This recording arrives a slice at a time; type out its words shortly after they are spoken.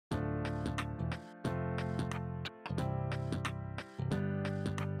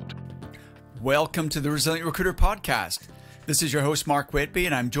Welcome to the Resilient Recruiter Podcast. This is your host, Mark Whitby,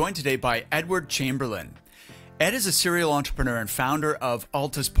 and I'm joined today by Edward Chamberlain. Ed is a serial entrepreneur and founder of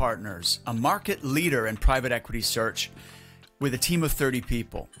Altus Partners, a market leader in private equity search with a team of 30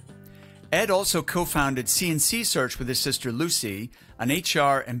 people. Ed also co-founded C&C Search with his sister Lucy, an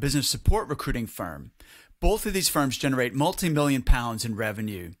HR and business support recruiting firm. Both of these firms generate multi-million pounds in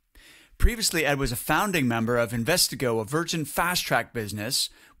revenue. Previously, Ed was a founding member of Investigo, a Virgin fast track business,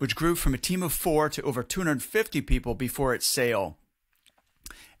 which grew from a team of 4 to over 250 people before its sale.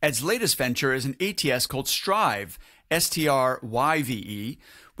 Ed's latest venture is an ATS called Strive, S-T-R-Y-V-E,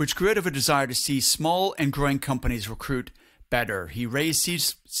 which grew out of a desire to see small and growing companies recruit better. He raised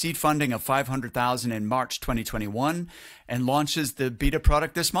seed funding of $500,000 in March 2021 and launches the beta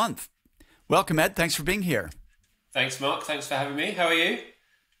product this month. Welcome, Ed. Thanks for being here. Thanks, Mark. Thanks for having me. How are you?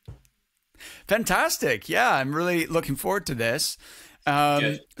 Fantastic. Yeah, I'm really looking forward to this.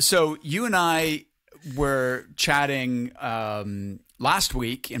 So you and I were chatting last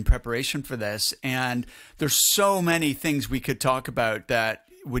week in preparation for this, and there's so many things we could talk about that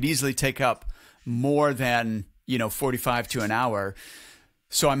would easily take up more than 45 to an hour.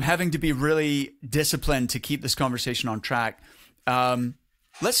 So I'm having to be really disciplined to keep this conversation on track.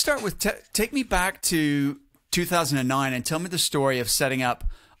 Let's start with take me back to 2009 and tell me the story of setting up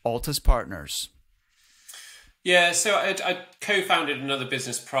Altus Partners. Yeah, so I co-founded another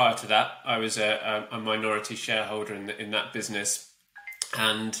business prior to that. I was a minority shareholder in that business,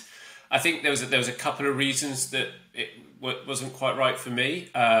 and I think there was a couple of reasons that it wasn't quite right for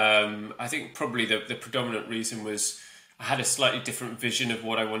me. I think probably the predominant reason was I had a slightly different vision of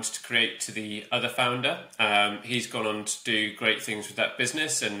what I wanted to create to the other founder. He's gone on to do great things with that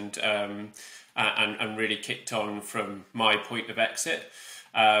business and really kicked on from my point of exit.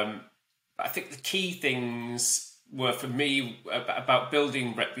 I think the key things were for me about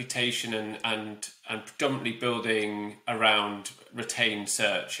building reputation and predominantly building around retained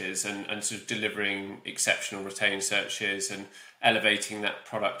searches and sort of delivering exceptional retained searches and elevating that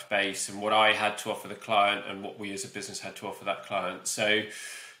product base and what I had to offer the client and what we as a business had to offer that client. So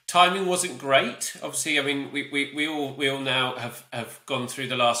timing wasn't great. Obviously, I mean, we all now have gone through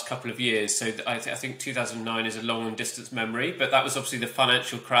the last couple of years. So I think 2009 is a long and distant memory, but that was obviously the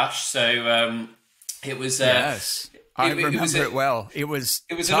financial crash. So it was. Yes, I remember it well. It was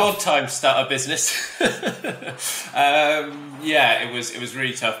tough. An odd time to start a business. Yeah, it was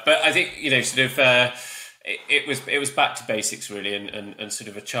really tough. But I think sort of. It was back to basics really, and sort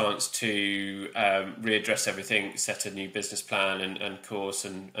of a chance to readdress everything, set a new business plan and course,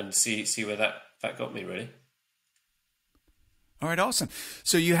 and see where that got me really. All right, awesome.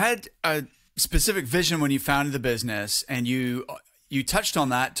 So you had a specific vision when you founded the business, and you touched on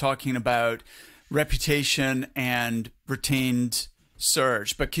that, talking about reputation and retained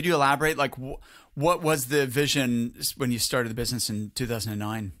search. But could you elaborate? Like, what was the vision when you started the business in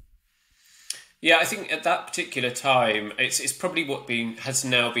 2009? Yeah, I think at that particular time, it's probably what has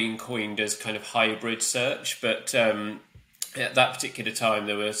now been coined as kind of hybrid search. But at that particular time,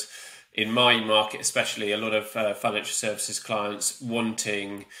 there was, in my market especially, a lot of financial services clients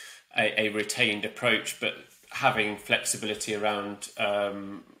wanting a retained approach, but having flexibility around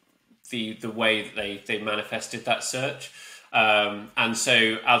the way that they manifested that search. And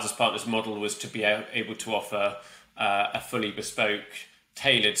so Altus Partners' model was to be able to offer a fully bespoke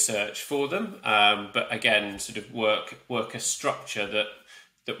tailored search for them, but again, sort of work a structure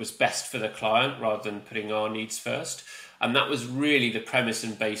that was best for the client rather than putting our needs first. And that was really the premise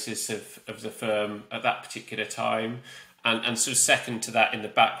and basis of the firm at that particular time. And sort of second to that in the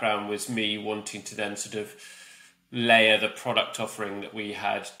background was me wanting to then sort of layer the product offering that we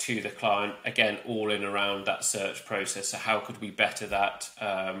had to the client, again, all in around that search process. So how could we better that?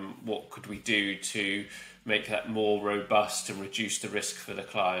 What could we do to make that more robust and reduce the risk for the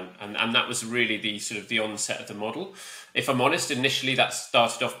client? And that was really the sort of the onset of the model. If I'm honest, initially that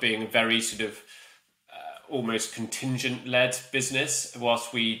started off being a very sort of almost contingent-led business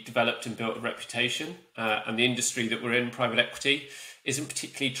whilst we developed and built a reputation. And the industry that we're in, private equity, isn't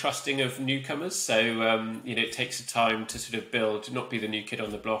particularly trusting of newcomers. So, it takes a time to sort of build, not be the new kid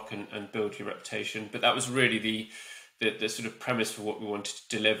on the block and build your reputation. But that was really the sort of premise for what we wanted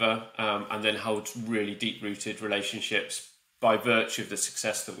to deliver, and then hold really deep-rooted relationships by virtue of the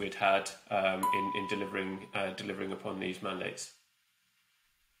success that we'd had in delivering upon these mandates.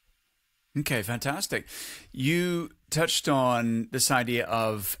 Okay, fantastic. You touched on this idea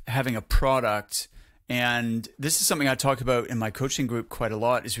of having a product, and this is something I talk about in my coaching group quite a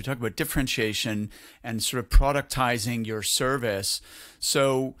lot, is we talk about differentiation and sort of productizing your service.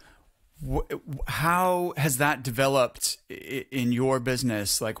 So how has that developed in your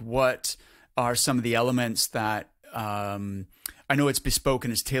business? Like, what are some of the elements that I know it's bespoke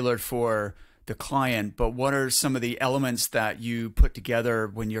and it's tailored for the client, but what are some of the elements that you put together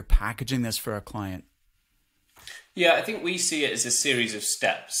when you're packaging this for a client? Yeah, I think we see it as a series of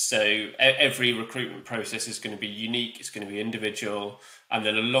steps. So every recruitment process is going to be unique, it's going to be individual, and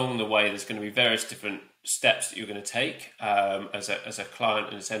then along the way there's going to be various different steps that you're going to take as a client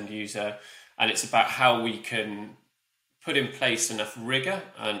and as end user, and it's about how we can put in place enough rigor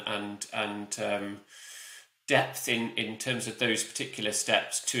and depth in terms of those particular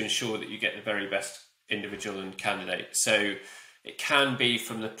steps to ensure that you get the very best individual and candidate. So it can be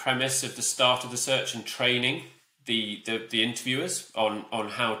from the premise of the start of the search and training the interviewers on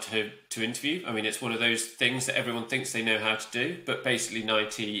how to interview. I mean, it's one of those things that everyone thinks they know how to do, but basically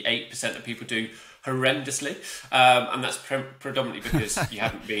 98% of people do horrendously, and that's predominantly because you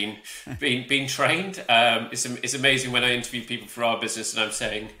haven't been trained. It's amazing when I interview people for our business and I'm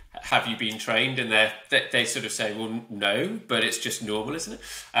saying, have you been trained? And they sort of say, well, no, but it's just normal, isn't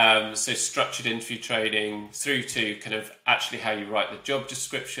it? So structured interview training through to kind of actually how you write the job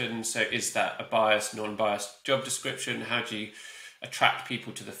description. So is that a biased, non-biased job description? How do you attract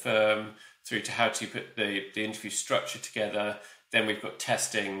people to the firm? Through to how to put the interview structure together. Then we've got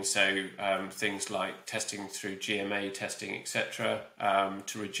testing, so things like testing through GMA testing, etc.,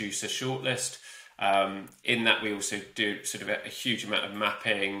 to reduce a shortlist. In that, we also do sort of a huge amount of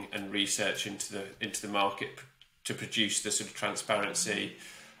mapping and research into the market to produce the sort of transparency,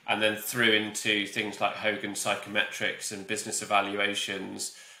 and then through into things like Hogan psychometrics and business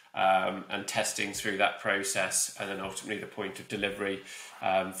evaluations, and testing through that process, and then ultimately the point of delivery.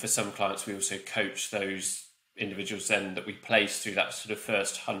 For some clients, we also coach those individuals then that we place through that sort of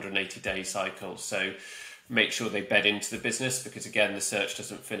first 180-day cycle. So make sure they bed into the business, because again, the search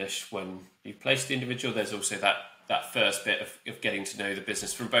doesn't finish when you've placed the individual. There's also that first bit of getting to know the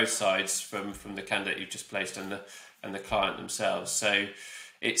business from both sides, from the candidate you've just placed and the client themselves. So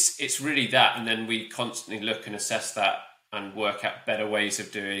it's really that, and then we constantly look and assess that and work out better ways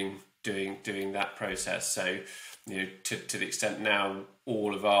of doing that process. So, you know, to the extent now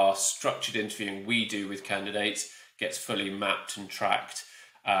all of our structured interviewing we do with candidates gets fully mapped and tracked,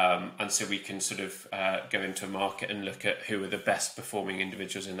 and so we can sort of go into a market and look at who are the best performing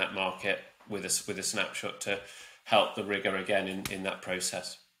individuals in that market with a snapshot to help the rigor again in that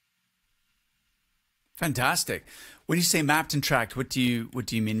process. Fantastic. When you say mapped and tracked, what do you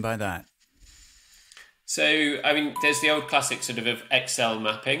mean by that? So, I mean, there's the old classic sort of Excel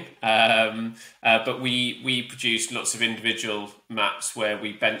mapping, but we produce lots of individual maps where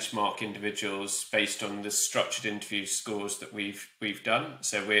we benchmark individuals based on the structured interview scores that we've done.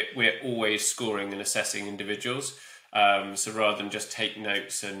 So we're always scoring and assessing individuals. So rather than just take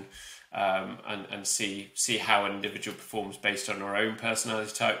notes and see how an individual performs based on our own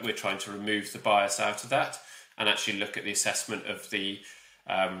personality type, we're trying to remove the bias out of that and actually look at the assessment of the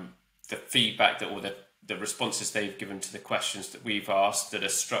feedback that, or the responses they've given to the questions that we've asked, that are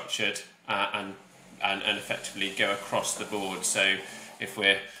structured and effectively go across the board. So if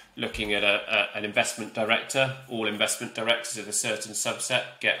we're looking at an investment director, all investment directors of a certain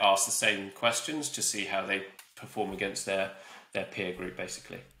subset get asked the same questions to see how they perform against their peer group,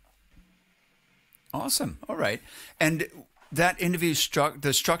 basically. Awesome. All right. And that interview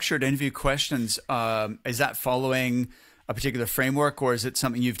the structured interview questions, is that following a particular framework, or is it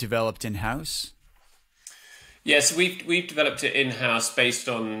something you've developed in-house? Yeah, so we've developed it in-house based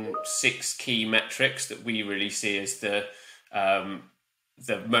on 6 key metrics that we really see as the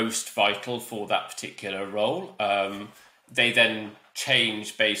most vital for that particular role. They then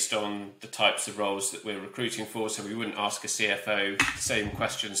change based on the types of roles that we're recruiting for. So we wouldn't ask a CFO the same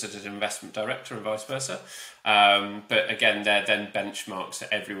questions as an investment director and vice versa. But again, they're then benchmarks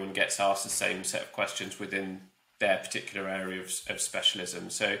that everyone gets asked the same set of questions within their particular area of specialism.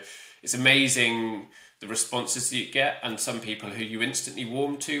 So it's amazing the responses that you get, and some people who you instantly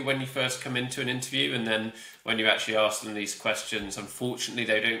warm to when you first come into an interview, and then when you actually ask them these questions, unfortunately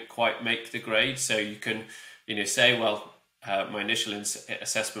they don't quite make the grade. So you can, say, well, my initial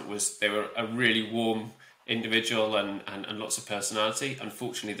assessment was they were a really warm individual and lots of personality.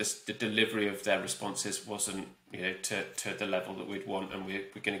 Unfortunately, the delivery of their responses wasn't to the level that we'd want, and we're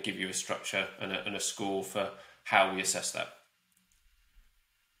going to give you a structure and a score for how we assess that.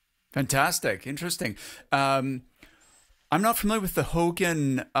 Fantastic. Interesting. I'm not familiar with the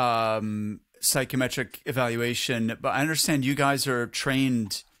Hogan psychometric evaluation, but I understand you guys are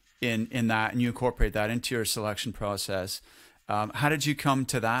trained in that, and you incorporate that into your selection process. How did you come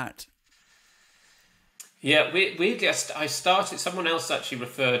to that? Yeah, someone else actually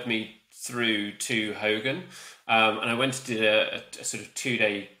referred me through to Hogan. And I went to do a sort of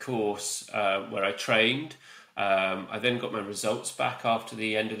 2-day course where I trained. I then got my results back after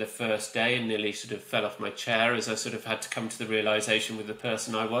the end of the first day and nearly sort of fell off my chair as I sort of had to come to the realization with the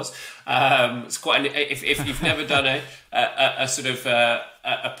person I was. It's quite if you've never done a sort of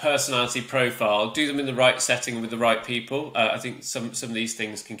a personality profile, do them in the right setting with the right people. I think some of these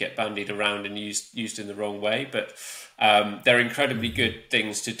things can get bandied around and used in the wrong way, but they're incredibly good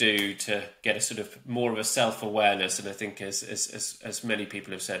things to do to get a sort of more of a self-awareness. And I think as many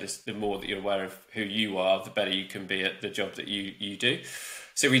people have said, is the more that you're aware of who you are, the better you can be at the job that you do.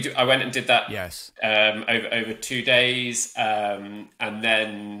 So I went and did that over 2 days, and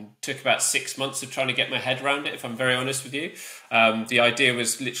then took about 6 months of trying to get my head around it, if I'm very honest with you. The idea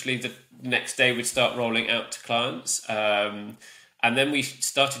was literally the next day we'd start rolling out to clients. And then we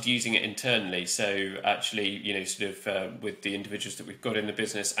started using it internally. So actually, sort of with the individuals that we've got in the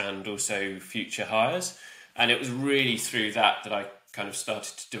business and also future hires. And it was really through that I kind of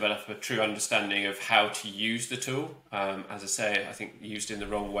started to develop a true understanding of how to use the tool. As I say, I think used in the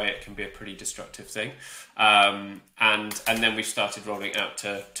wrong way, it can be a pretty destructive thing. And then we started rolling out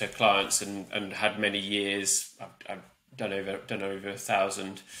to clients and had many years. I've done over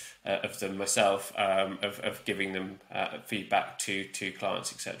 1,000 of them myself, of giving them feedback to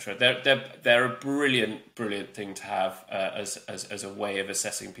clients, etc. They're a brilliant thing to have as a way of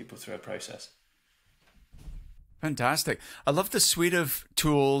assessing people through a process. Fantastic. I love the suite of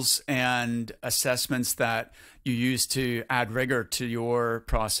tools and assessments that you use to add rigor to your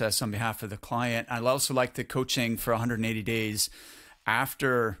process on behalf of the client. I also like the coaching for 180 days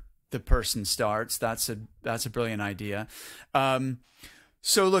after the person starts. That's a brilliant idea.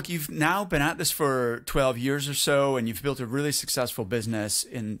 So look, you've now been at this for 12 years or so, and you've built a really successful business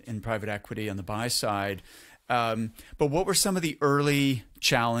in private equity on the buy side. But what were some of the early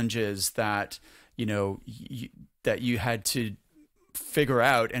challenges that that you had to figure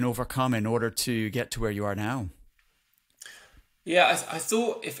out and overcome in order to get to where you are now? Yeah, I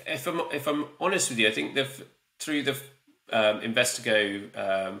thought if I'm honest with you, I think through the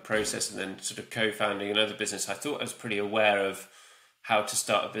Investigo process and then sort of co-founding another business, I thought I was pretty aware of how to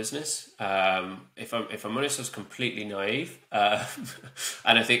start a business. If I'm honest, I was completely naive,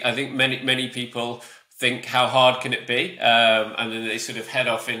 and I think many people think, how hard can it be, and then they sort of head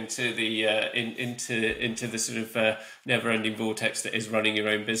off into the into the sort of never-ending vortex that is running your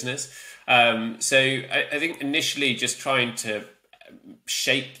own business. So I think initially just trying to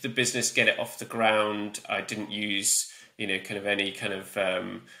shape the business, get it off the ground. I didn't use kind of any kind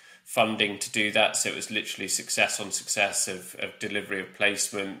of funding to do that, so it was literally success on success of delivery of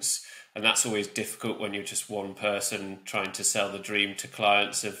placements. And that's always difficult when you're just one person trying to sell the dream to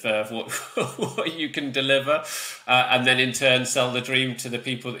clients of what you can deliver, and then in turn sell the dream to the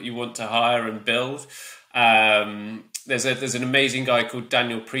people that you want to hire and build. There's an amazing guy called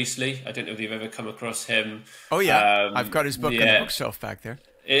Daniel Priestley. I don't know if you've ever come across him. Oh yeah, I've got his book on the bookshelf back there.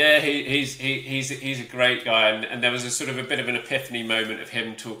 Yeah, he's a great guy, and there was a sort of a bit of an epiphany moment of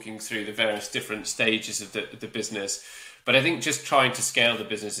him talking through the various different stages of the business. But I think just trying to scale the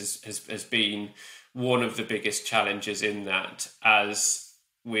business has been one of the biggest challenges in that, as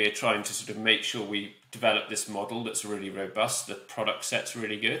we're trying to sort of make sure we develop this model that's really robust, the product set's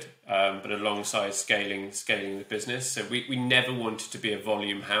really good, but alongside scaling the business. So we never wanted to be a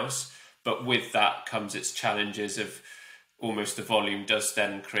volume house, but with that comes its challenges of almost the volume does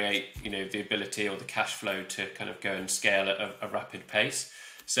then create, the ability or the cash flow to kind of go and scale at a rapid pace.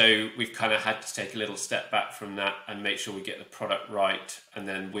 So we've kind of had to take a little step back from that and make sure we get the product right. And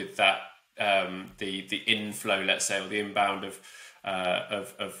then with that, the inflow, let's say, or the inbound of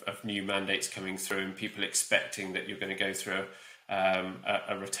new mandates coming through and people expecting that you're going to go through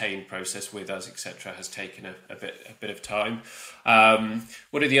a retained process with us, etc., has taken a bit of time.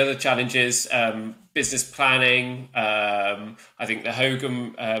 What are the other challenges? Business planning. I think the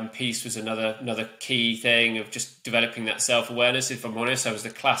Hogan piece was another key thing of just developing that self-awareness. If I'm honest, I was the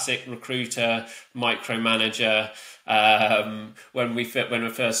classic recruiter, micromanager. When we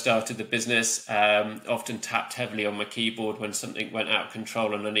first started the business, often tapped heavily on my keyboard when something went out of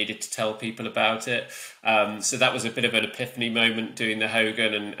control and I needed to tell people about it. So that was a bit of an epiphany moment doing the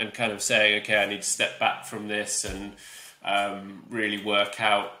Hogan and kind of saying, okay, I need to step back from this and really work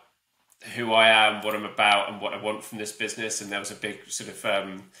out who I am, what I'm about, and what I want from this business. And there was a big sort of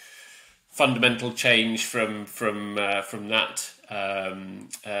fundamental change from that.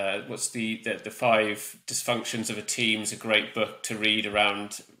 What's the 5 dysfunctions of a team is a great book to read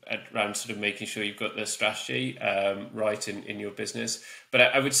around around sort of making sure you've got the strategy right in your business. But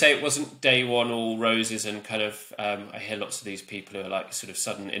I would say it wasn't day one all roses and kind of, I hear lots of these people who are like sort of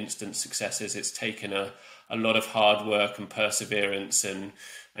sudden instant successes. It's taken a lot of hard work and perseverance and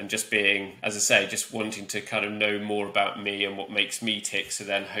just being, as I say, just wanting to kind of know more about me and what makes me tick. So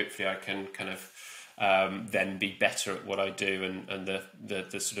then hopefully I can kind of then be better at what I do and the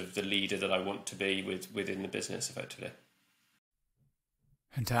sort of the leader that I want to be within the business effectively.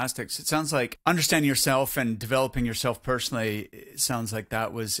 Fantastic. So it sounds like understanding yourself and developing yourself personally, it sounds like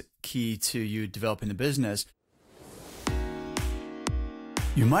that was key to you developing the business.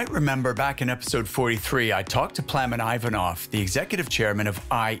 You might remember back in episode 43, I talked to Plamen Ivanov, the executive chairman of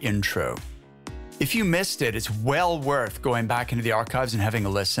iIntro. If you missed it, it's well worth going back into the archives and having a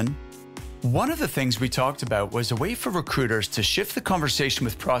listen. One of the things we talked about was a way for recruiters to shift the conversation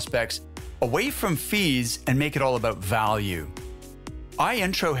with prospects away from fees and make it all about value.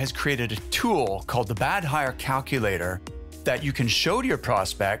 iIntro has created a tool called the Bad Hire Calculator that you can show to your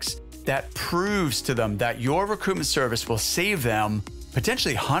prospects that proves to them that your recruitment service will save them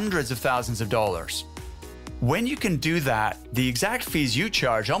potentially hundreds of thousands of dollars. When you can do that, the exact fees you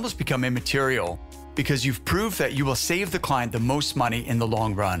charge almost become immaterial because you've proved that you will save the client the most money in the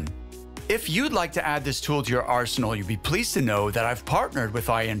long run. If you'd like to add this tool to your arsenal, you'll be pleased to know that I've partnered with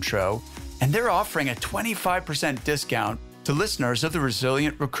iIntro and they're offering a 25% discount to listeners of the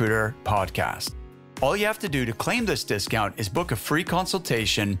Resilient Recruiter podcast. All you have to do to claim this discount is book a free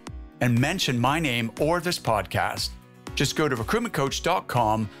consultation and mention my name or this podcast. Just go to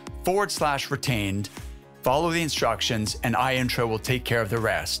recruitmentcoach.com/retained, follow the instructions, and iIntro will take care of the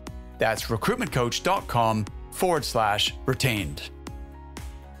rest. That's recruitmentcoach.com/retained.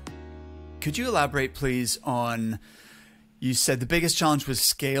 Could you elaborate, please, on, you said the biggest challenge was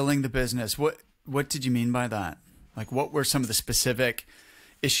scaling the business. What did you mean by that? Like, what were some of the specific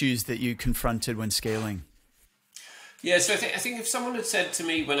issues that you confronted when scaling? Yeah, so I think if someone had said to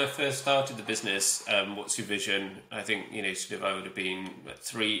me when I first started the business, what's your vision? I think, sort of I would have been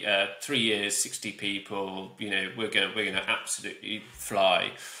 3 years, 60 people, we're gonna absolutely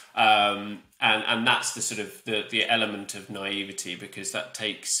fly. And that's the sort of the element of naivety, because that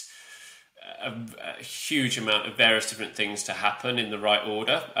takes a huge amount of various different things to happen in the right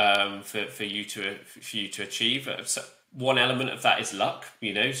order for you to achieve. So one element of that is luck,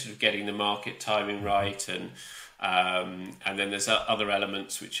 sort of getting the market timing right, and then there's other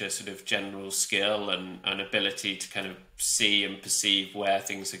elements which are sort of general skill and ability to kind of see and perceive where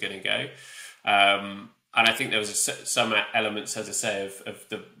things are going to go. And I think there was some elements, as I say, of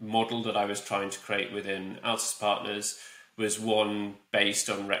the model that I was trying to create within Altus Partners was one based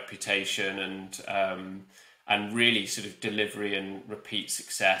on reputation and really sort of delivery and repeat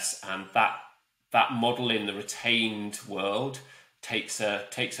success. And that model in the retained world takes a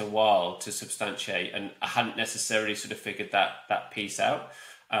while to substantiate, and I hadn't necessarily sort of figured that piece out.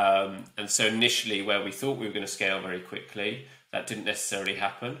 And so initially, where we thought we were going to scale very quickly, that didn't necessarily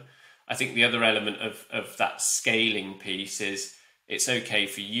happen. I think the other element of that scaling piece is it's okay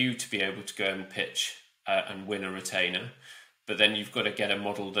for you to be able to go and pitch and win a retainer, but then you've got to get a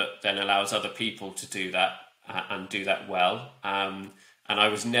model that then allows other people to do that and do that well. And I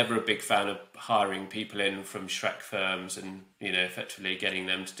was never a big fan of hiring people in from Shrek firms and, effectively getting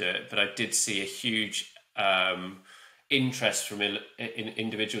them to do it. But I did see a huge interest from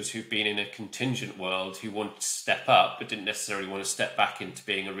individuals who've been in a contingent world who want to step up, but didn't necessarily want to step back into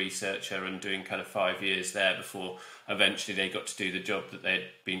being a researcher and doing kind of 5 years there before eventually they got to do the job that they'd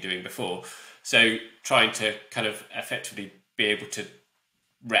been doing before. So trying to kind of effectively be able to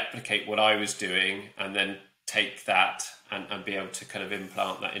replicate what I was doing and then take that and be able to kind of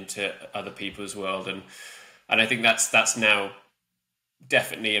implant that into other people's world. And I think that's now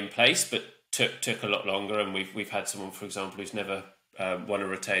definitely in place, but took a lot longer. And we've had someone, for example, who's never won a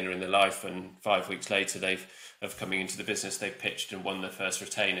retainer in their life, and 5 weeks later of coming into the business, they've pitched and won their first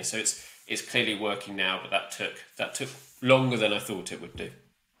retainer. So it's clearly working now, but that took longer than I thought it would do.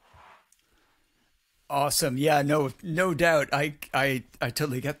 Awesome. Yeah, no doubt. I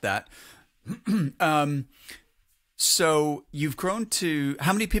totally get that. So you've grown to,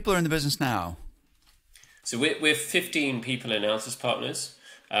 how many people are in the business now? So we're 15 people in Altus Partners,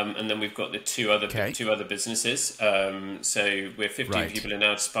 and then we've got the two other businesses. So we're 15 people in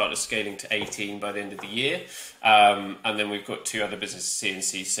Altus Partners, scaling to 18 by the end of the year, and then we've got two other businesses,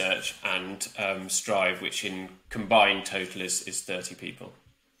 CNC Search and Strive, which in combined total is 30 people.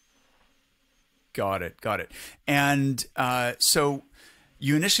 Got it. And so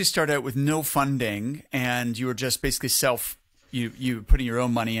you initially started out with no funding, and you were just basically you putting your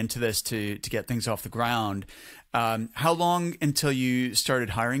own money into this to get things off the ground. How long until you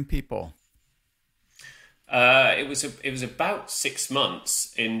started hiring people? It was about 6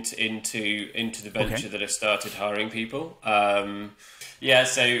 months into the venture that I started hiring people. So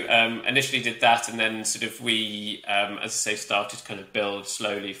initially did that, and then sort of we, as I say, started to kind of build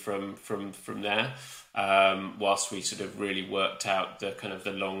slowly from there. Whilst we sort of really worked out the kind of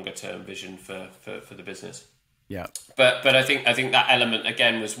the longer term vision for the business. Yeah. But I think that element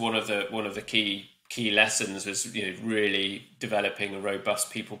again was one of the key lessons was, really developing a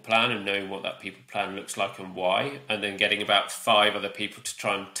robust people plan and knowing what that people plan looks like and why, and then getting about 5 other people to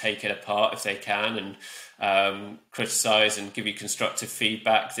try and take it apart if they can, and criticize and give you constructive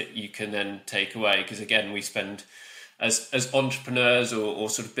feedback that you can then take away. Because again, we spend as entrepreneurs or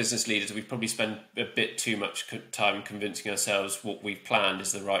sort of business leaders, we probably spend a bit too much time convincing ourselves what we've planned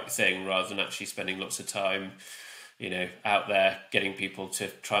is the right thing, rather than actually spending lots of time out there getting people to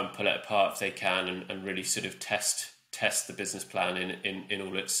try and pull it apart if they can, and really sort of test the business plan in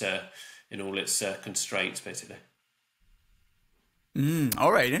all its constraints, basically.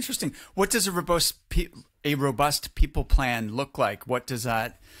 All right, interesting. What does a robust people plan look like? What does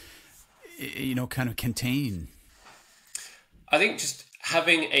that kind of contain? I think just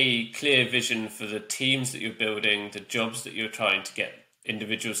having a clear vision for the teams that you're building, the jobs that you're trying to get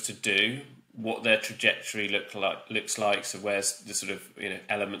individuals to do, what their trajectory looks like. So where's the sort of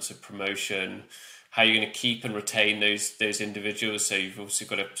elements of promotion, how you're going to keep and retain those individuals. So you've also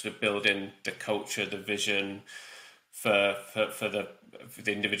got to sort of build in the culture, the vision for the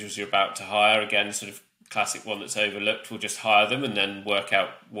individuals you're about to hire. Again, sort of classic one that's overlooked. We'll just hire them and then work out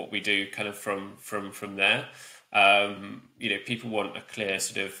what we do kind of from there. People want a clear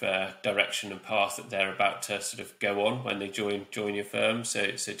sort of direction and path that they're about to sort of go on when they join your firm.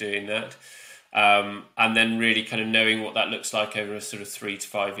 So doing that, and then really kind of knowing what that looks like over a sort of 3 to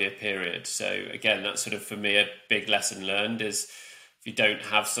 5 year period. So again, that's sort of for me a big lesson learned is if you don't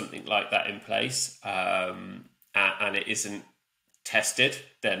have something like that in place, and it isn't tested,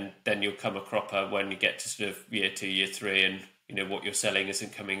 then you'll come a cropper when you get to sort of year 2, year 3, and what you're selling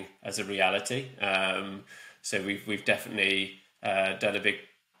isn't coming as a reality. So we've definitely done a big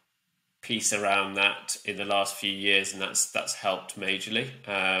piece around that in the last few years, and that's helped majorly.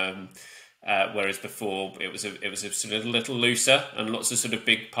 Whereas before it was a sort of little looser and lots of sort of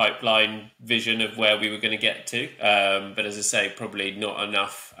big pipeline vision of where we were going to get to. But as I say, probably not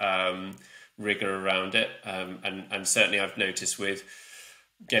enough rigor around it. And certainly I've noticed with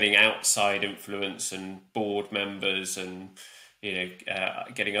getting outside influence and board members and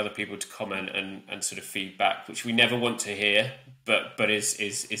getting other people to comment and sort of feedback, which we never want to hear, but is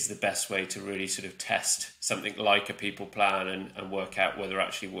the best way to really sort of test something like a people plan and work out whether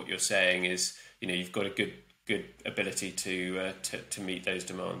actually what you're saying is, you've got a good ability to meet those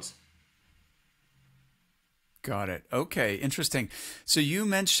demands. Got it. Okay, interesting. So you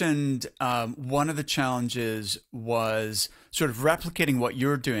mentioned one of the challenges was sort of replicating what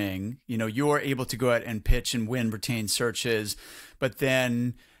you're doing. You're able to go out and pitch and win retained searches, but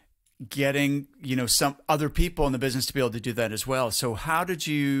then getting some other people in the business to be able to do that as well. So how did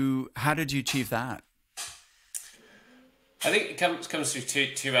you achieve that? I think it comes through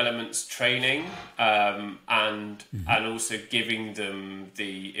two elements: training and also giving them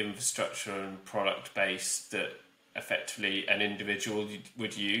the infrastructure and product base that effectively an individual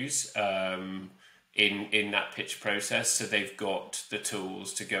would use in that pitch process. So they've got the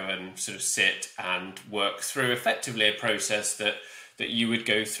tools to go and sort of sit and work through effectively a process that you would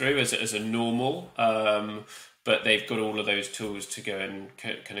go through as a normal, but they've got all of those tools to go and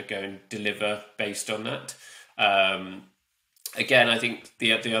kind of go and deliver based on that. Again, I think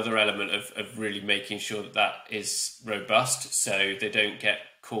the other element of really making sure that is robust, so they don't get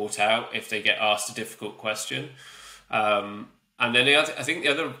caught out if they get asked a difficult question. And then I think the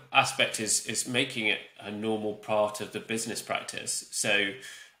other aspect is making it a normal part of the business practice. So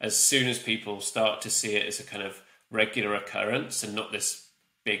as soon as people start to see it as a kind of regular occurrence and not this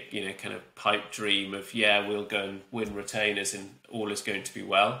big, kind of pipe dream of, we'll go and win retainers and all is going to be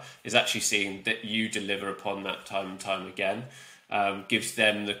well, is actually seeing that you deliver upon that time and time again, gives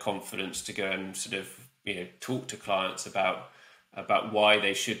them the confidence to go and sort of, talk to clients about why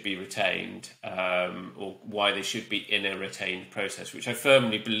they should be retained, or why they should be in a retained process, which I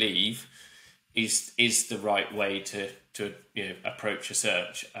firmly believe is the right way to approach a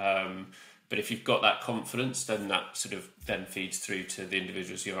search. But if you've got that confidence, then that sort of then feeds through to the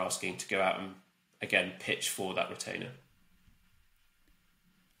individuals you're asking to go out and, again, pitch for that retainer.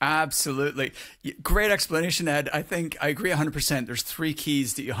 Absolutely. Great explanation, Ed. I think I agree 100%. There's 3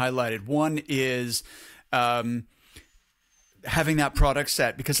 keys that you highlighted. One is having that product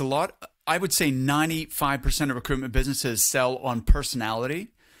set, because I would say 95% of recruitment businesses sell on personality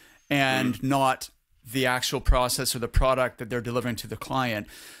and not the actual process or the product that they're delivering to the client.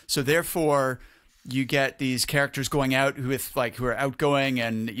 So therefore, you get these characters going out who are outgoing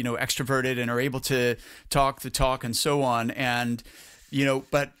and, extroverted and are able to talk the talk and so on. And,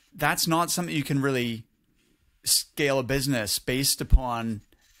 but that's not something you can really scale a business based upon,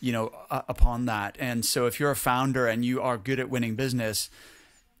 upon that. And so if you're a founder and you are good at winning business,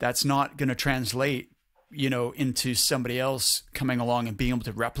 that's not going to translate, into somebody else coming along and being able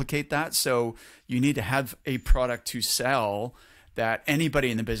to replicate that. So you need to have a product to sell that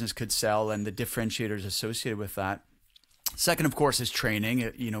anybody in the business could sell, and the differentiators associated with that. Second, of course, is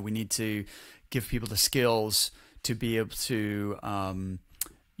training. We need to give people the skills to be able to,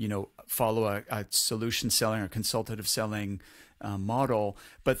 follow a solution selling or consultative selling model.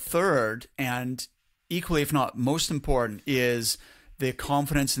 But third, and equally, if not most important, is the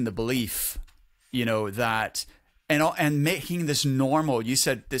confidence and the belief, that, and making this normal. You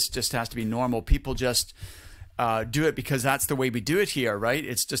said this just has to be normal. People just do it because that's the way we do it here, right?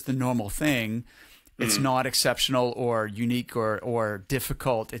 It's just the normal thing. It's not exceptional or unique or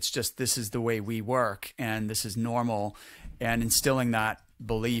difficult. It's just, this is the way we work and this is normal. And instilling that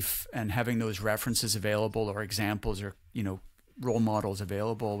belief and having those references available or examples or, role models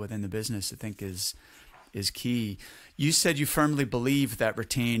available within the business, I think is key. You said you firmly believe that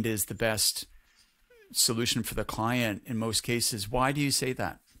retained is the best solution for the client in most cases. Why do you say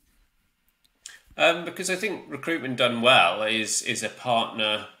that? Because I think recruitment done well is a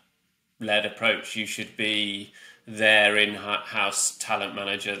partner-led approach. You should be their in-house talent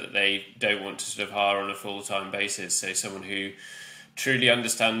manager that they don't want to sort of hire on a full-time basis. So someone who truly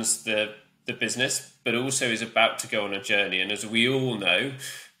understands the business, but also is about to go on a journey. And as we all know,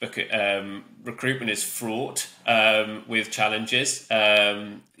 recruitment is fraught with challenges.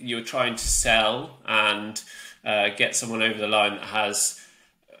 You're trying to sell and get someone over the line that has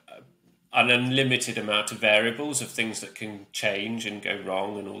an unlimited amount of variables of things that can change and go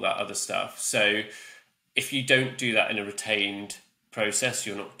wrong and all that other stuff. So if you don't do that in a retained process,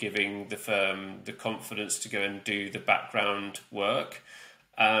 you're not giving the firm the confidence to go and do the background work.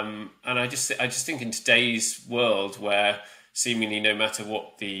 And I just think in today's world, where seemingly no matter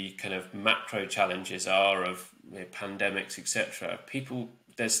what the kind of macro challenges are of pandemics, etc.,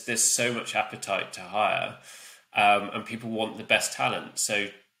 there's so much appetite to hire, and people want the best talent. So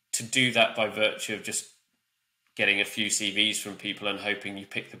to do that by virtue of just getting a few CVs from people and hoping you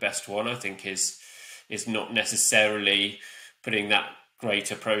pick the best one, I think is not necessarily putting that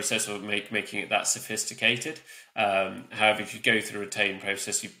greater process or making it that sophisticated. However, if you go through a retained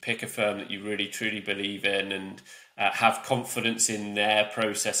process, you pick a firm that you really truly believe in and have confidence in their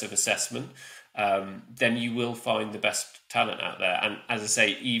process of assessment, then you will find the best talent out there. And as I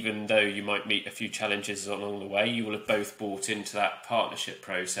say, even though you might meet a few challenges along the way, you will have both bought into that partnership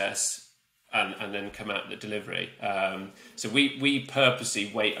process and then come out the delivery. So we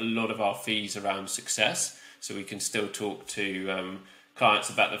purposely weight a lot of our fees around success, so we can still talk to clients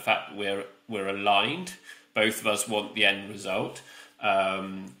about the fact that we're aligned. Both of us want the end result.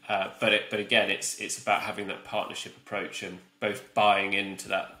 But again, it's about having that partnership approach and both buying into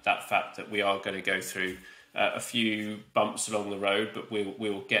that fact that we are going to go through a few bumps along the road, but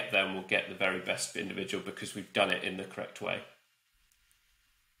we'll get them. We'll get the very best individual because we've done it in the correct way.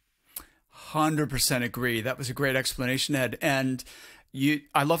 100% agree. That was a great explanation, Ed. And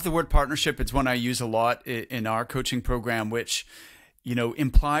I love the word partnership. It's one I use a lot in our coaching program, which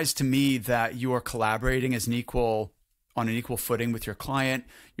implies to me that you are collaborating as on an equal footing with your client.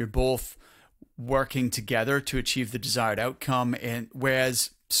 You're both working together to achieve the desired outcome. And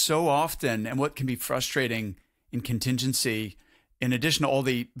whereas so often, and what can be frustrating in contingency, in addition to all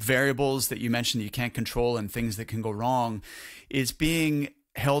the variables that you mentioned that you can't control and things that can go wrong, is being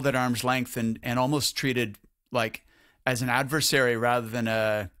held at arm's length and almost treated like as an adversary rather than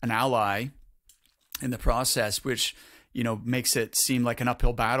an ally in the process, which makes it seem like an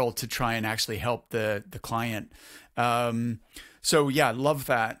uphill battle to try and actually help the client. So yeah, love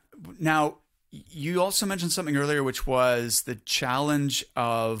that. Now, you also mentioned something earlier, which was the challenge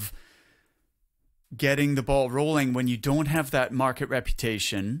of getting the ball rolling when you don't have that market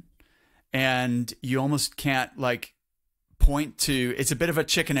reputation and you almost can't point to, it's a bit of a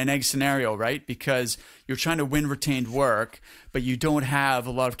chicken and egg scenario, right? Because you're trying to win retained work, but you don't have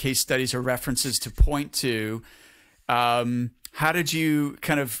a lot of case studies or references to point to. How did you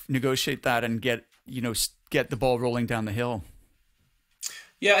kind of negotiate that and get the ball rolling down the hill?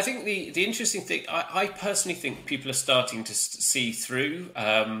 Yeah, I think the interesting thing, I personally think people are starting to see through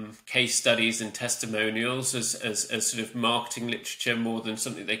case studies and testimonials as sort of marketing literature more than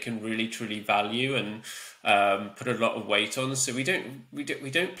something they can really truly value and put a lot of weight on. So we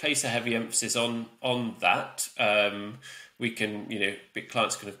don't place a heavy emphasis on that. We can, big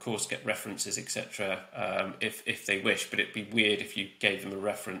clients can of course get references, etc. If they wish, but it'd be weird if you gave them a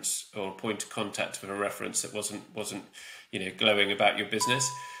reference or a point of contact for a reference that wasn't glowing about your business.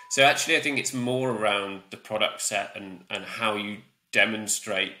 So actually, I think it's more around the product set and how you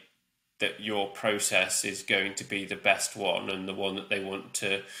demonstrate that your process is going to be the best one and the one that they want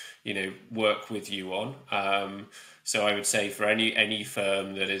to, work with you on. So I would say for any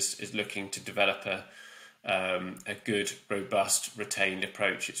firm that is looking to develop a good, robust, retained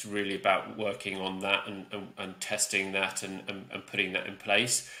approach, it's really about working on that and testing that and putting that in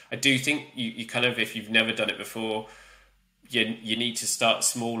place. I do think you kind of, if you've never done it before, you need to start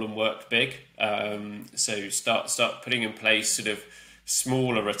small and work big. So start putting in place sort of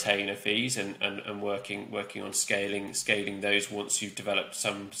smaller retainer fees and working on scaling those once you've developed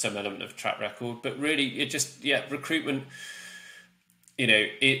some element of track record. But really, recruitment,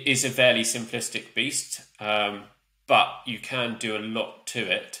 it is a fairly simplistic beast, but you can do a lot to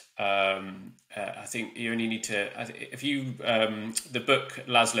it. I think you only need to. If you the book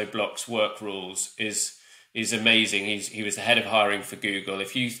Laszlo Block's Work Rules is amazing. He was the head of hiring for Google.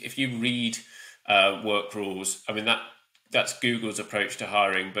 If you read Work Rules, I mean that's Google's approach to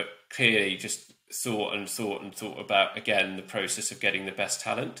hiring, but clearly just thought about, again, the process of getting the best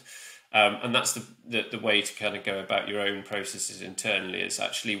talent. And that's the way to kind of go about your own processes internally, is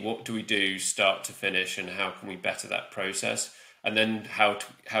actually what do we do start to finish and how can we better that process? And then how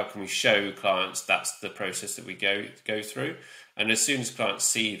can we show clients that's the process that we go through? And as soon as clients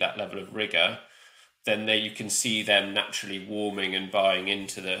see that level of rigor, then you can see them naturally warming and buying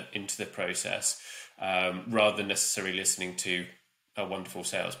into the process, rather than necessarily listening to a wonderful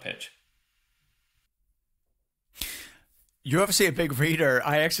sales pitch. You're obviously a big reader.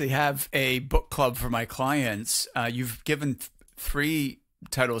 I actually have a book club for my clients. You've given 3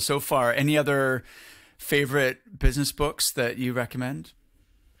 titles so far. Any other favorite business books that you recommend?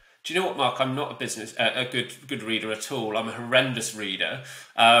 Do you know what, Mark? I'm not a good reader at all. I'm a horrendous reader.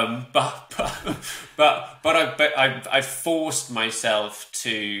 But I've forced myself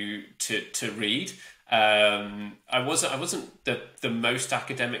to read. I wasn't the most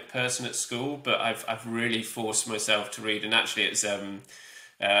academic person at school, but I've really forced myself to read. And actually, it's a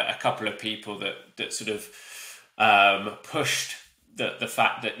couple of people that sort of pushed the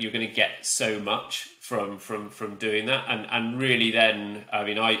fact that you're going to get so much from doing that, and really then, I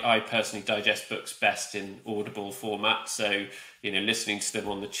mean, I personally digest books best in audible format, so listening to them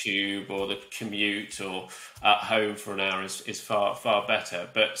on the tube or the commute or at home for an hour is far better.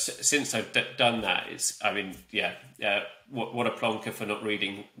 But since I've done that, what a plonker for not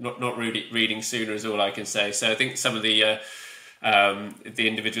really reading sooner is all I can say. So I think some of the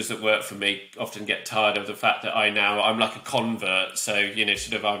individuals that work for me often get tired of the fact that I'm like a convert. So, you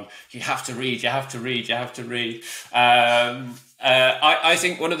have to read. I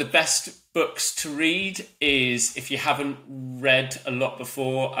think one of the best books to read is, if you haven't read a lot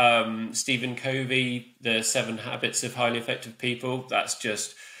before, Stephen Covey, The 7 Habits of Highly Effective People. That's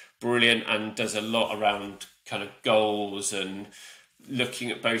just brilliant and does a lot around kind of goals and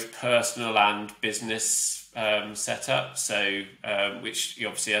looking at both personal and business setup. So, which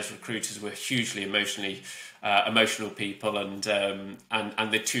obviously as recruiters, we're hugely emotional people, and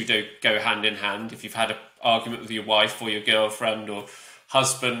the two do go hand in hand. If you've had an argument with your wife or your girlfriend or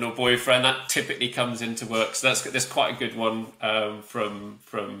husband or boyfriend, that typically comes into work. So that's quite a good one from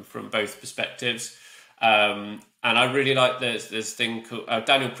both perspectives. And I really like there's a thing called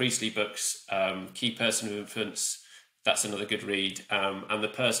Daniel Priestley books, Key Personal Influence. That's another good read. And The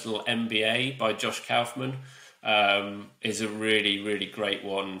Personal MBA by Josh Kaufman is a really, really great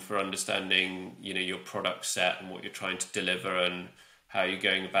one for understanding, your product set and what you're trying to deliver and how you're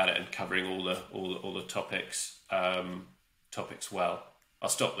going about it, and covering all the topics well. I'll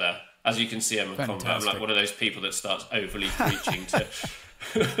stop there. As you can see, I'm like one of those people that starts overly preaching to.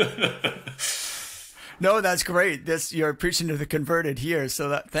 No, that's great. You're preaching to the converted here.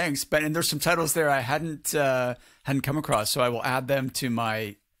 So thanks, Ben. And there's some titles there I hadn't come across, so I will add them to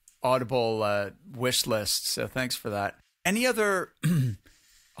my Audible wish list. So thanks for that. Any other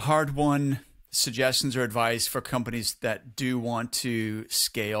hard-won suggestions or advice for companies that do want to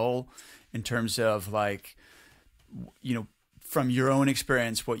scale, in terms of from your own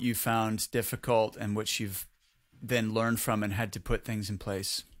experience, what you found difficult and which you've then learned from and had to put things in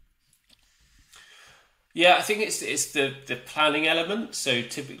place? Yeah, I think it's the planning element. So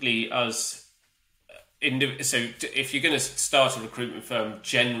typically, if you're going to start a recruitment firm,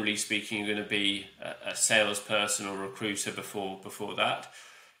 generally speaking, you're going to be a salesperson or recruiter before that.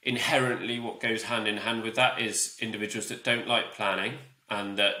 Inherently, what goes hand in hand with that is individuals that don't like planning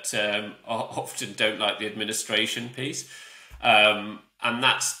and that often don't like the administration piece. And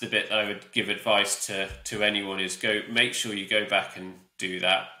that's the bit that I would give advice to anyone is make sure you go back and do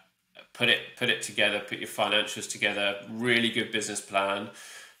that. Put it together, put your financials together, really good business plan.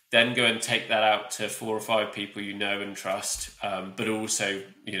 Then go and take that out to 4 or 5 people you know and trust, but also,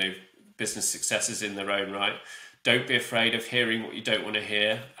 business successes in their own right. Don't be afraid of hearing what you don't want to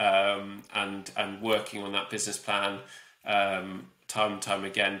hear, and working on that business plan time and time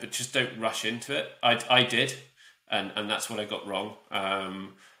again. But just don't rush into it. I did, and that's what I got wrong.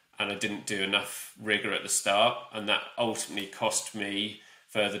 And I didn't do enough rigor at the start, and that ultimately cost me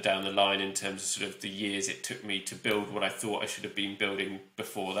further down the line in terms of sort of the years it took me to build what I thought I should have been building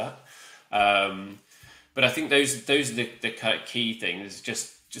before that. But I think those are the kind of key things.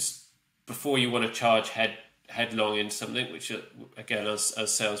 Just before you want to charge headlong in something, which again, as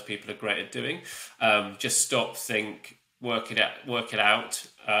salespeople are great at doing, just stop, think, work it out,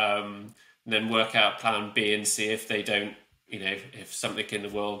 and then work out plan B and C if they don't. If something in the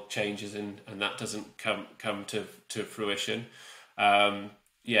world changes and that doesn't come to fruition. And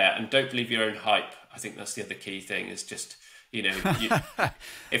don't believe your own hype. I think that's the other key thing is just,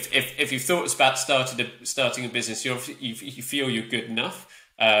 if you've thought about starting a business, you feel you're good enough,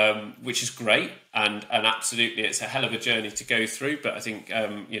 which is great. And absolutely, it's a hell of a journey to go through, but I think,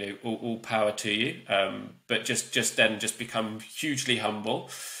 all power to you. But just become hugely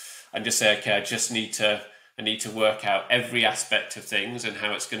humble and just say, okay, I need to work out every aspect of things and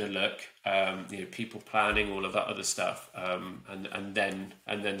how it's going to look, people planning, all of that other stuff, and then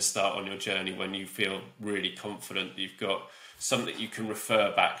start on your journey when you feel really confident that you've got something you can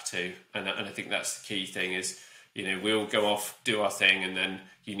refer back to. And I think that's the key thing is, we'll go off, do our thing, and then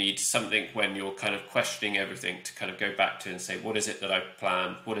you need something when you're kind of questioning everything to kind of go back to and say, what is it that I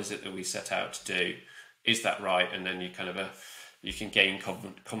planned? What is it that we set out to do? Is that right? And then you kind of you can gain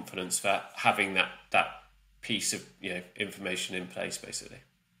confidence for having that piece of information in place, basically.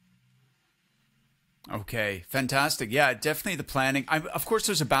 Okay, fantastic. Yeah, definitely the planning. Of course,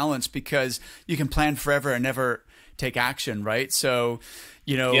 there's a balance because you can plan forever and never take action, right? So,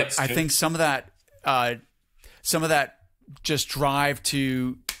 Yep, I think some of that just drive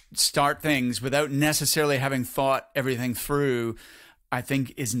to start things without necessarily having thought everything through, I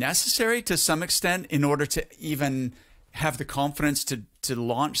think is necessary to some extent in order to even have the confidence to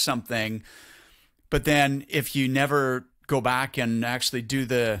launch something. But then if you never go back and actually do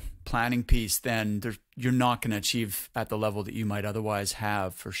the planning piece, then you're not going to achieve at the level that you might otherwise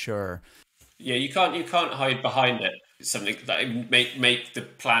have, for sure. Yeah, you can't hide behind it. It's something that make the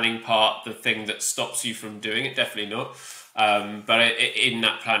planning part the thing that stops you from doing it. Definitely not. But in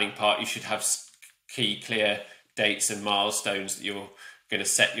that planning part, you should have key, clear dates and milestones that you're going to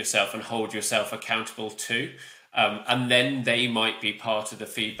set yourself and hold yourself accountable to. And then they might be part of the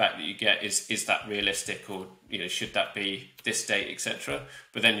feedback that you get. Is that realistic, or should that be this date, etc.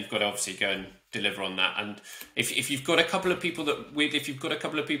 But then you've got to obviously go and deliver on that. And if you've got a couple of people that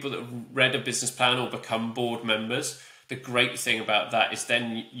read a business plan or become board members, the great thing about that is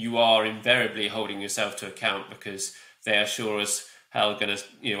then you are invariably holding yourself to account, because they are sure as hell going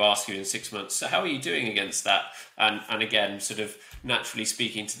to ask you in 6 months, so how are you doing against that? And again, sort of naturally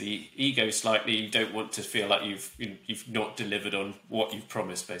speaking to the ego slightly, you don't want to feel like you've not delivered on what you've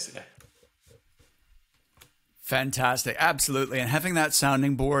promised, basically. Fantastic. Absolutely. And having that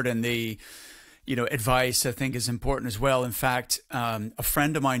sounding board and the advice, I think, is important as well. In fact, a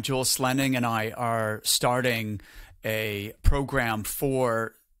friend of mine, Joel Slenning, and I are starting a program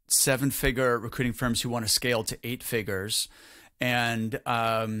for 7-figure recruiting firms who want to scale to 8 figures. And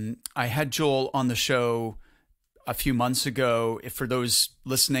I had Joel on the show a few months ago. For those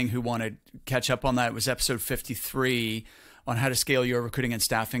listening who want to catch up on that, it was episode 53 on how to scale your recruiting and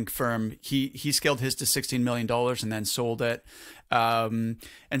staffing firm. He scaled his to $16 million and then sold it. And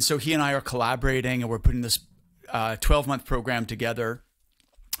so he and I are collaborating, and we're putting this 12-month program together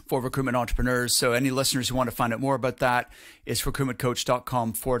for recruitment entrepreneurs. So any listeners who want to find out more about that, it's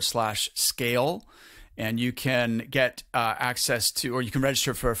recruitmentcoach.com/scale. And you can get access to, or you can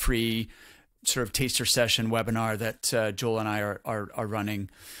register for a free sort of taster session webinar that Joel and I are running.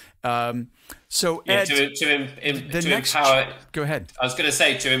 So Ed, empower. Go ahead. I was going to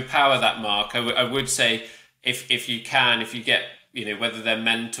say, to empower that, Mark, I would say if you get, whether they're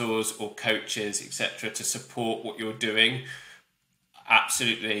mentors or coaches, etc., to support what you're doing,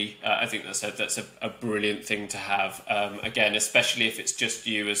 Absolutely, I think that's a brilliant thing to have. Again, especially if it's just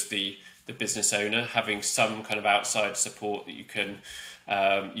you as the business owner, having some kind of outside support that you can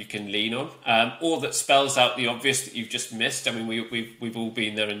lean on, or that spells out the obvious that you've just missed. I mean, we've all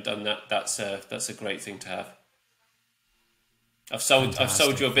been there and done that. That's a great thing to have. I've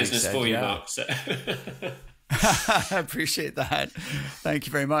sold your business for you, Mark. So. I appreciate that. Thank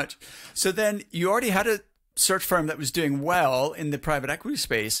you very much. So then you already had a search firm that was doing well in the private equity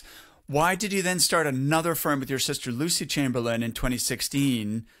space. Why did you then start another firm with your sister Lucy Chamberlain in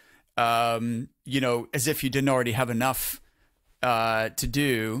 2016? As if you didn't already have enough to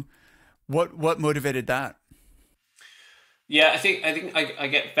do. What motivated that? Yeah, I think I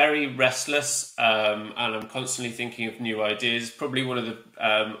get very restless, and I'm constantly thinking of new ideas. Probably one of the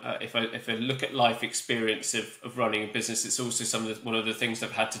if I look at life experience of running a business, it's also one of the things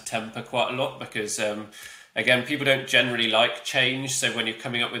I've had to temper quite a lot, because again, people don't generally like change. So when you're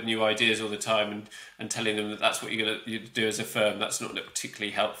coming up with new ideas all the time and telling them that that's what you're going to do as a firm, that's not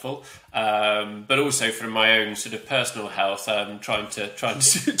particularly helpful. But also from my own sort of personal health, trying to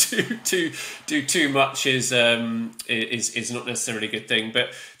do too much is not necessarily a good thing.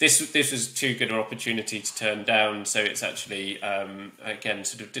 But this was too good an opportunity to turn down. So it's actually again,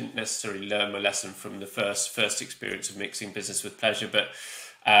 sort of didn't necessarily learn my lesson from the first experience of mixing business with pleasure, but.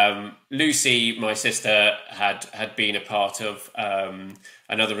 Lucy, my sister, had been a part of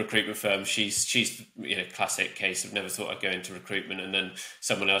another recruitment firm. She's classic case of never thought I'd go into recruitment, and then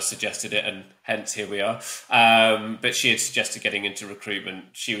someone else suggested it, and hence here we are. But she had suggested getting into recruitment.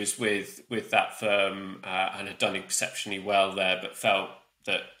 She was with that firm and had done exceptionally well there, but felt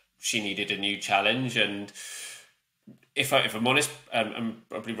that she needed a new challenge. And if I'm honest, and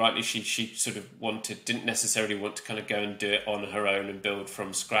probably rightly, she sort of didn't necessarily want to kind of go and do it on her own and build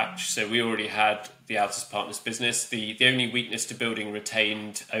from scratch. So we already had the Altus Partners business. The only weakness to building a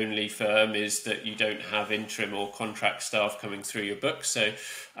retained only firm is that you don't have interim or contract staff coming through your books. So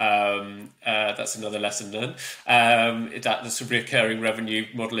that's another lesson learned. That the recurring revenue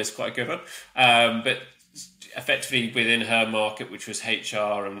model is quite a good one. But effectively within her market, which was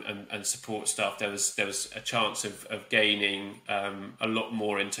HR and support staff, there was a chance of gaining a lot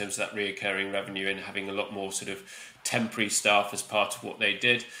more in terms of that reoccurring revenue and having a lot more sort of temporary staff as part of what they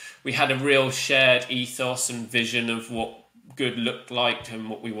did. We had a real shared ethos and vision of what good looked like and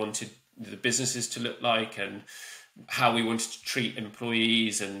what we wanted the businesses to look like, and how we wanted to treat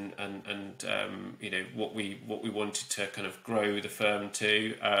employees, and what we wanted to kind of grow the firm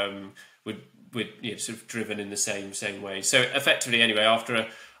to. We're sort of driven in the same way. So effectively, anyway, after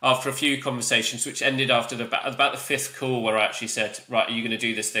a few conversations, which ended after about the fifth call, where I actually said, right, are you going to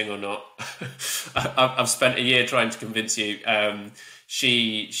do this thing or not? I've spent a year trying to convince you.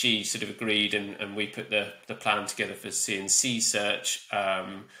 She sort of agreed, and we put the plan together for CNC search,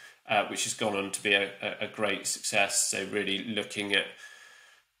 which has gone on to be a great success. So really looking at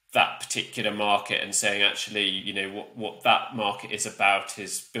that particular market and saying, actually, what that market is about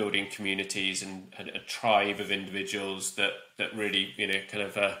is building communities and a tribe of individuals that really kind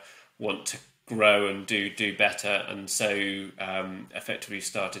of want to grow and do better. And so effectively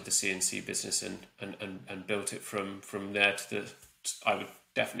started the CNC business and built it from there to the, I would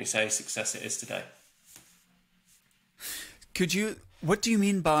definitely say, success it is today. What do you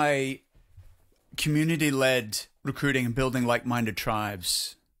mean by community-led recruiting and building like-minded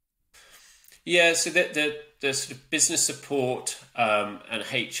tribes? Yeah, so the sort of business support and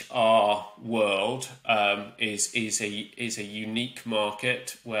HR world is a unique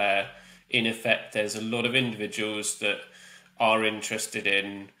market where, in effect, there's a lot of individuals that are interested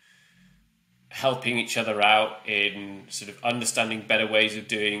in helping each other out, in sort of understanding better ways of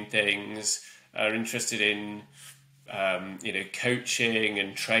doing things, are interested in coaching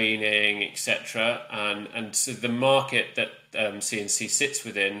and training, etc. And so the market that CNC sits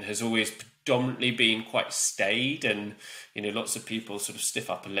within has always predominantly been quite staid, and lots of people sort of stiff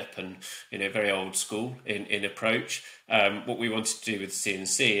upper lip and very old school in approach. What we wanted to do with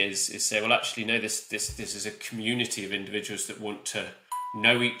CNC is say, well, actually, no, this is a community of individuals that want to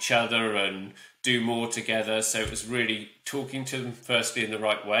know each other and do more together. So it was really talking to them firstly in the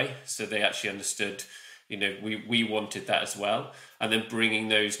right way, so they actually understood we wanted that as well, and then bringing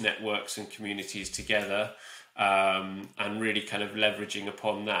those networks and communities together, and really kind of leveraging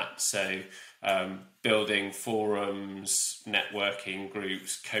upon that. So building forums, networking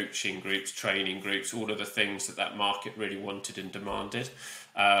groups, coaching groups, training groups, all of the things that market really wanted and demanded.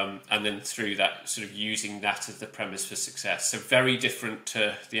 And then through that, sort of using that as the premise for success. So very different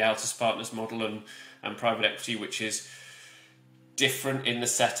to the Altus Partners model and private equity, which is different in the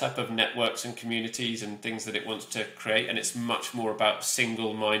setup of networks and communities and things that it wants to create, and it's much more about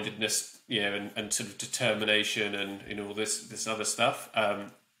single-mindedness, and sort of determination and all this other stuff.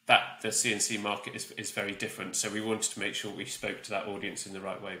 That the CNC market is very different. So we wanted to make sure we spoke to that audience in the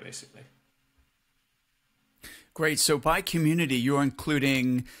right way, basically. Great. So by community, you're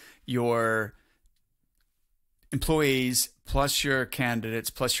including your employees plus your candidates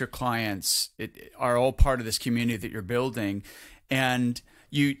plus your clients are all part of this community that you're building. And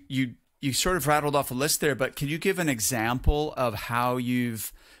you sort of rattled off a list there, but can you give an example of how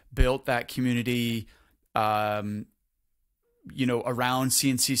you've built that community, around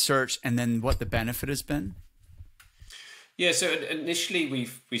CNC search, and then what the benefit has been? Yeah, so initially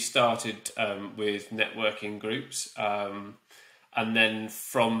we started with networking groups, and then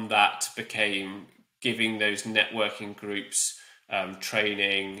from that became giving those networking groups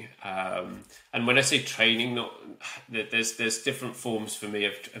training. And when I say training, there's different forms for me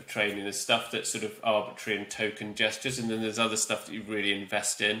of training. There's stuff that's sort of arbitrary and token gestures, and then there's other stuff that you really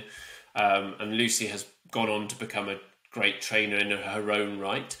invest in. And Lucy has gone on to become a great trainer in her own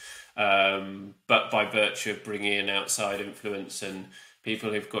right. But by virtue of bringing in outside influence and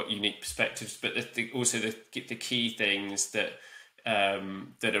people who've got unique perspectives, but also the key things that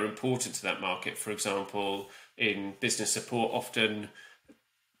are important to that market. For example, in business support, often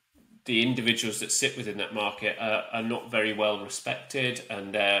the individuals that sit within that market are not very well respected,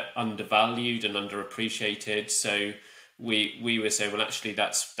 and they're undervalued and underappreciated. So we were saying, well, actually,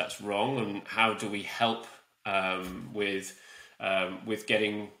 that's wrong, and how do we help with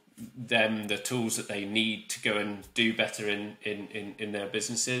getting them the tools that they need to go and do better in their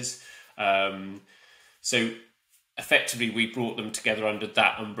businesses. So effectively, we brought them together under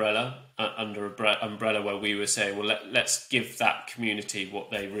that umbrella, where we were saying, well, let's give that community what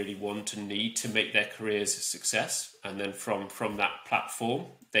they really want and need to make their careers a success. And then from that platform,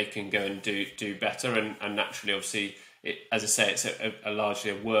 they can go and do better. And naturally, obviously, as I say, it's a largely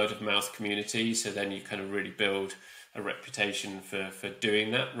a word of mouth community. So then you kind of really build a reputation for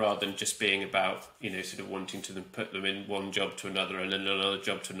doing that, rather than just being about, sort of wanting to put them in one job to another and then another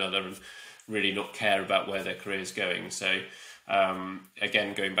job to another, and really not care about where their career is going. So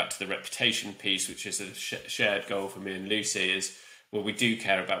again, going back to the reputation piece, which is a shared goal for me and Lucy, is, well, we do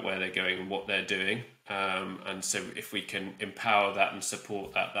care about where they're going and what they're doing. And so if we can empower that and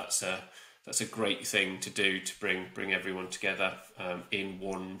support that, that's a great thing to do, to bring everyone together in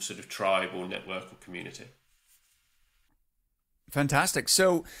one sort of tribe or network or community. Fantastic.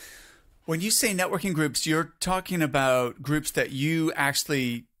 So when you say networking groups, you're talking about groups that you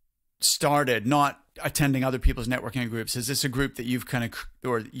actually started, not attending other people's networking groups. Is this a group that you've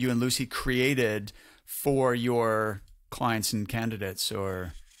or you and Lucy created for your clients and candidates,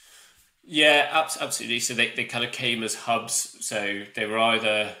 or? Yeah, absolutely. So they kind of came as hubs. So they were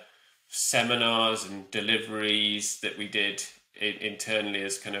either seminars and deliveries that we did internally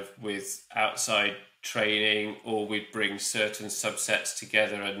as kind of with outside training, or we'd bring certain subsets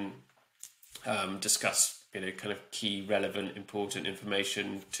together and discuss kind of key, relevant, important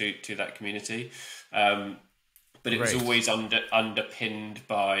information to that community. But it was always underpinned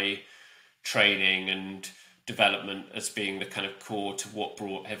by training and development as being the kind of core to what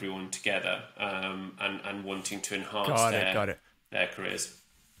brought everyone together, and wanting to enhance their careers.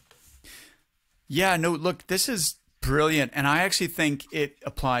 Yeah, no, look, this is brilliant. And I actually think it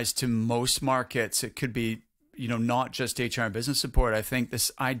applies to most markets. It could be, not just HR and business support. I think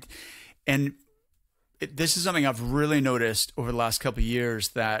this is something I've really noticed over the last couple of years,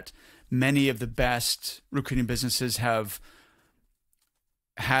 that many of the best recruiting businesses have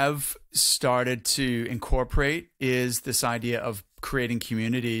started to incorporate, is this idea of creating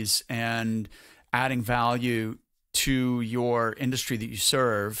communities and adding value to your industry that you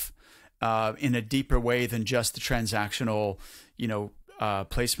serve in a deeper way than just the transactional,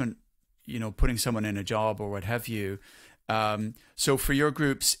 placement, putting someone in a job or what have you. So for your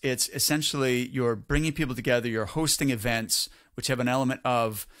groups, it's essentially you're bringing people together, you're hosting events which have an element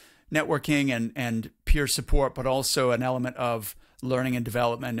of networking and peer support, but also an element of learning and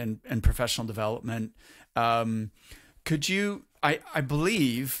development and professional development. Could you, I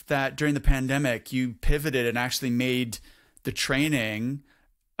believe that during the pandemic, you pivoted and actually made the training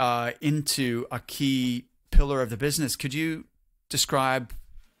into a key pillar of the business. Could you describe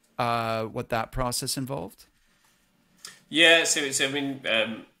what that process involved? Yeah, so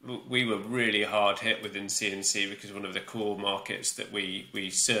we were really hard hit within CNC because one of the core markets that we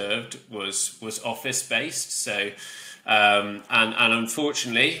served was office based. So and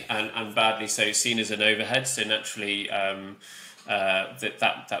unfortunately and badly so, seen as an overhead. So naturally,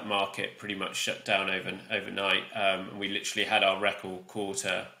 that market pretty much shut down overnight. And we literally had our record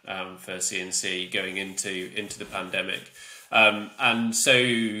quarter for CNC going into the pandemic. And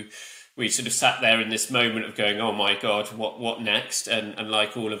so we sort of sat there in this moment of going, oh my God, what next? And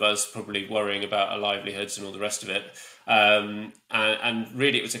like all of us, probably worrying about our livelihoods and all the rest of it. And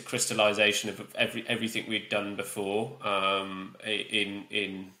really it was a crystallization of everything we'd done before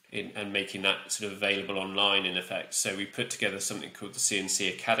in and making that sort of available online in effect. So we put together something called the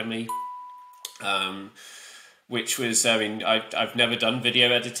CNC Academy, which was, I mean, I've never done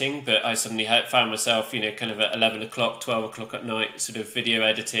video editing, but I suddenly found myself, kind of at 11 o'clock, 12 o'clock at night, sort of video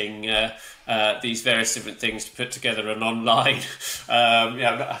editing these various different things to put together an online.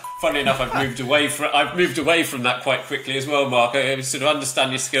 Funnily enough, I've moved away from that quite quickly as well, Mark. I sort of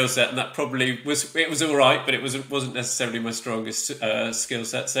understand your skill set, and that probably was all right, but it wasn't necessarily my strongest skill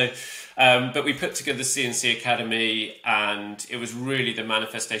set. So, but we put together the CNC Academy, and it was really the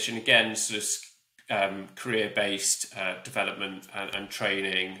manifestation again, sort of career-based development and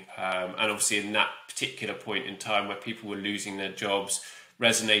training, and obviously in that particular point in time where people were losing their jobs,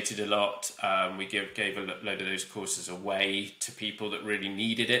 resonated a lot. We gave a load of those courses away to people that really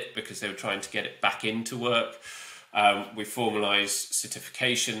needed it because they were trying to get it back into work. We formalised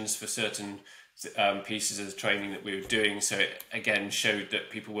certifications for certain pieces of the training that we were doing, so it again showed that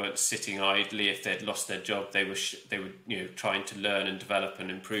people weren't sitting idly. If they'd lost their job, they were trying to learn and develop and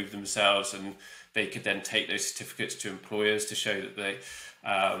improve themselves, and they could then take those certificates to employers to show that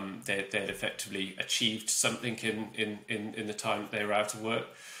they'd effectively achieved something in the time that they were out of work.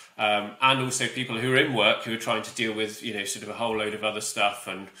 And also people who are in work who are trying to deal with, sort of a whole load of other stuff.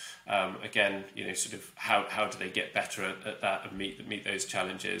 And again, sort of how do they get better at that and meet those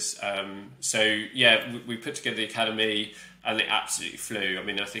challenges. We put together the Academy and it absolutely flew. I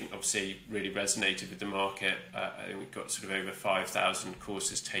mean, I think obviously really resonated with the market. I think we've got sort of over 5,000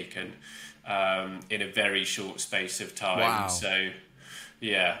 courses taken in a very short space of time. Wow. So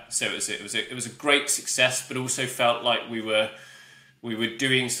it was a great success, but also felt like we were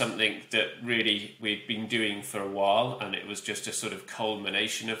doing something that really we'd been doing for a while, and it was just a sort of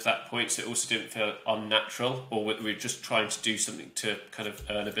culmination of that point. So it also didn't feel unnatural, or we were just trying to do something to kind of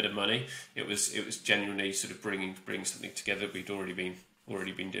earn a bit of money. It was genuinely sort of bringing something together that we'd already been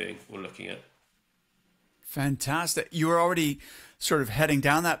doing or looking at. Fantastic. You were already sort of heading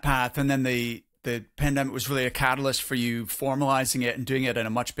down that path, and then the pandemic was really a catalyst for you formalizing it and doing it at a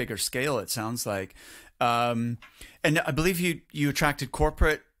much bigger scale, it sounds like. And I believe you attracted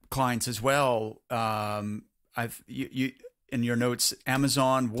corporate clients as well. You in your notes,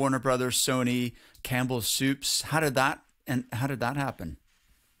 Amazon, Warner Brothers, Sony, Campbell's Soups. How did that happen?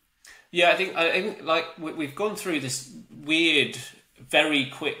 Yeah, I think like we've gone through this weird, very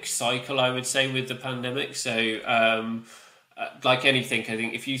quick cycle, I would say, with the pandemic. So, like anything, I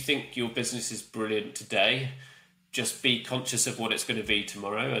think if you think your business is brilliant today, just be conscious of what it's going to be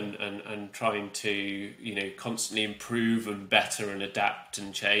tomorrow, and trying to constantly improve and better and adapt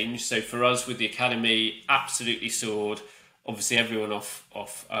and change. So for us with the Academy, absolutely soared. Obviously everyone off or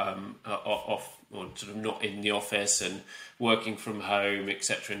sort of not in the office and working from home,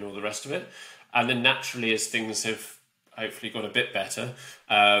 etc., and all the rest of it. And then naturally, as things have hopefully got a bit better,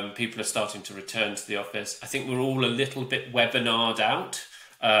 people are starting to return to the office. I think we're all a little bit webinared out.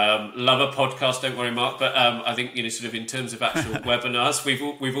 Love a podcast, don't worry, Mark. But I think sort of in terms of actual webinars,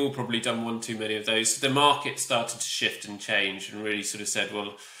 we've all probably done one too many of those. So the market started to shift and change, and really sort of said,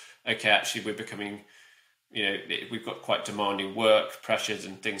 well, okay, actually we're becoming, we've got quite demanding work pressures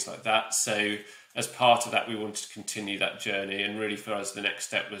and things like that. So as part of that, we wanted to continue that journey, and really for us, the next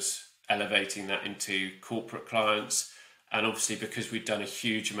step was elevating that into corporate clients. And obviously, because we'd done a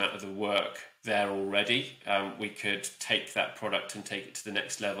huge amount of the work there already, we could take that product and take it to the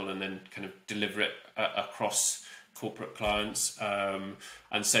next level, and then kind of deliver it across corporate clients.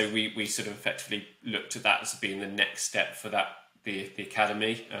 And so we sort of effectively looked at that as being the next step for the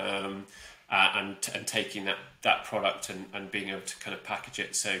Academy, and taking that product and being able to kind of package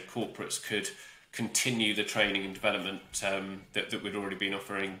it so corporates could continue the training and development that we'd already been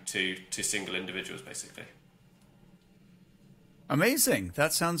offering to single individuals, basically. Amazing.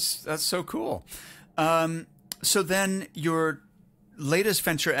 That's so cool. So then your latest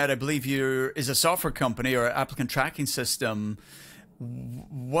venture, Ed, I believe is a software company or applicant tracking system.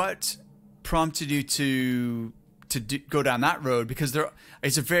 What prompted you to go down that road? Because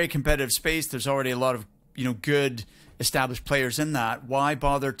it's a very competitive space. There's already a lot of good established players in that. Why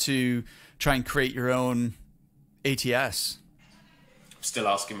bother to try and create your own ATS? Still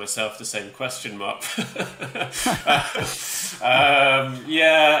asking myself the same question, Mark. So I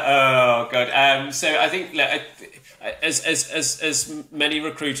think as many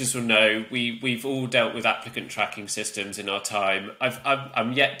recruiters will know, we've all dealt with applicant tracking systems in our time.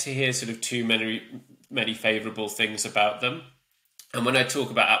 I'm yet to hear sort of too many favourable things about them. And when I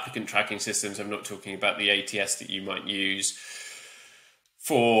talk about applicant tracking systems, I'm not talking about the ATS that you might use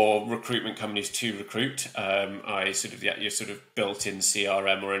for recruitment companies to recruit. Your sort of built-in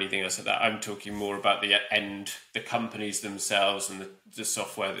CRM or anything else like that. I'm talking more about the companies themselves and the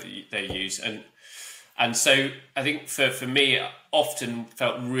software that they use. And so I think for me, I often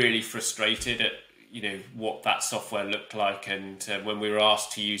felt really frustrated at what that software looked like, and when we were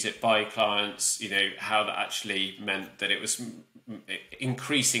asked to use it by clients, how that actually meant that it was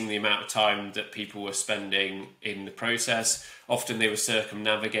increasing the amount of time that people were spending in the process. Often they were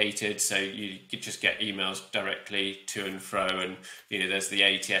circumnavigated, so you could just get emails directly to and fro, and there's the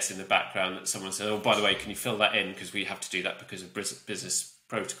ATS in the background that someone said, oh, by the way, can you fill that in, because we have to do that because of business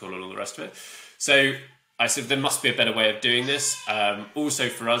protocol and all the rest of it. So I said there must be a better way of doing this. Also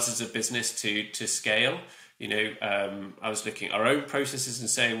for us as a business to scale, I was looking at our own processes and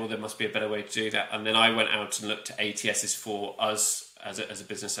saying, well, there must be a better way to do that. And then I went out and looked at ATSs for us as a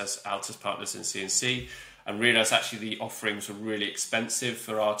business, as Altus Partners and CNC, and realised actually the offerings were really expensive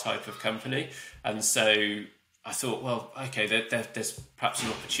for our type of company. And so I thought, well, okay, there's perhaps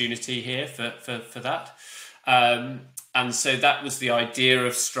an opportunity here for that. And so that was the idea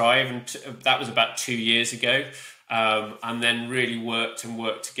of Strive, and that was about 2 years ago. And then really worked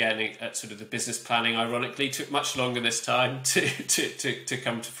again at sort of the business planning. Ironically, took much longer this time to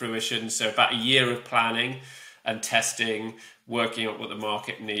come to fruition. So about a year of planning and testing, working out what the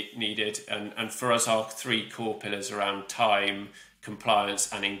market needed. And for us, our three core pillars around time,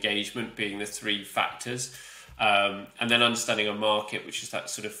 compliance and engagement being the three factors. And then understanding a market, which is that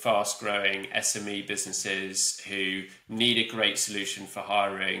sort of fast growing SME businesses who need a great solution for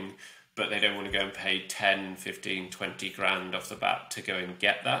hiring, but they don't want to go and pay 10, 15, 20 grand off the bat to go and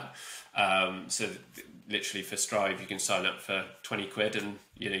get that. So literally for Strive, you can sign up for 20 quid and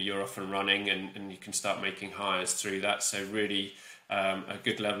you're off and running, and you can start making hires through that. So really a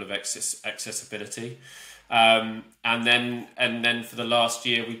good level of accessibility. And then for the last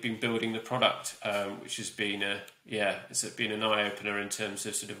year, we've been building the product, which has been it's been an eye opener in terms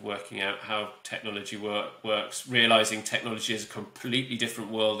of sort of working out how technology works, realizing technology is a completely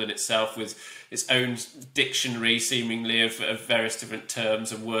different world in itself, with its own dictionary seemingly of various different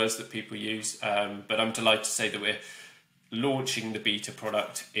terms and words that people use. But I'm delighted to say that we're launching the beta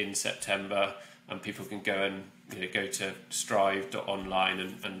product in September, and people can go and go to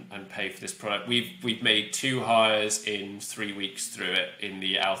strive.online and pay for this product. We've made 2 hires in 3 weeks through it in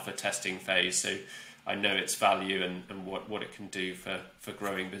the alpha testing phase, so I know its value and what it can do for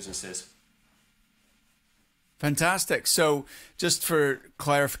growing businesses. Fantastic. So just for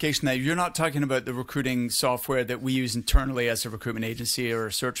clarification, now you're not talking about the recruiting software that we use internally as a recruitment agency or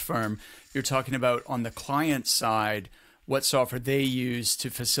a search firm. You're talking about on the client side, what software they use to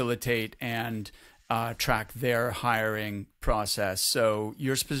facilitate and track their hiring process. So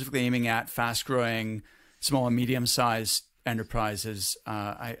you're specifically aiming at fast-growing, small and medium-sized enterprises,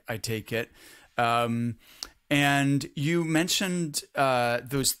 I take it. And you mentioned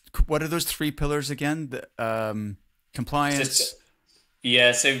those. What are those 3 pillars again? The compliance.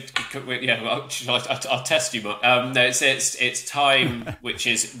 I'll test you, Mark. No, it's time, which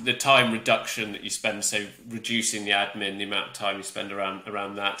is the time reduction that you spend. So reducing the admin, the amount of time you spend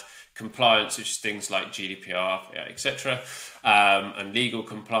around that. Compliance, which is things like GDPR, etc., and legal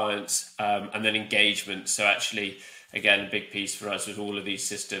compliance, and then engagement. So actually, again, a big piece for us with all of these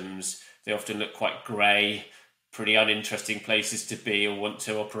systems, they often look quite grey, pretty uninteresting places to be or want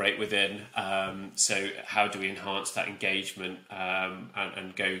to operate within. So how do we enhance that engagement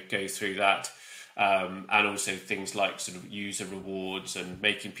and go through that? And also things like sort of user rewards and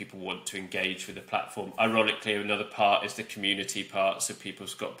making people want to engage with the platform. Ironically, another part is the community part. So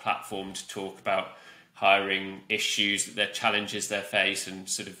people's got a platform to talk about hiring issues, their challenges they face, and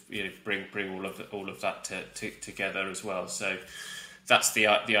sort of bring all of that together as well. So that's the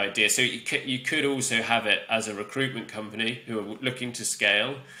idea. So you could also have it as a recruitment company who are looking to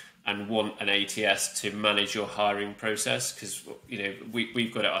scale and want an ATS to manage your hiring process, because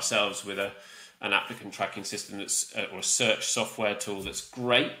we've got it ourselves with an applicant tracking system that's or a search software tool that's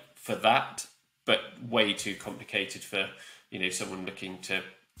great for that, but way too complicated for someone looking to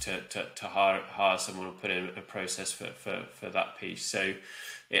hire someone or put in a process for that piece. So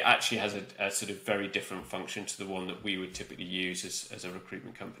it actually has a sort of very different function to the one that we would typically use as a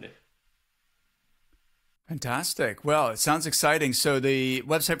recruitment company. Fantastic. Well, it sounds exciting. So the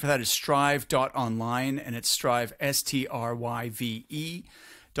website for that is strive.online, and it's Strive,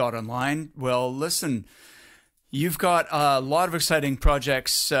 STRYVE.online. Well, listen, You've got a lot of exciting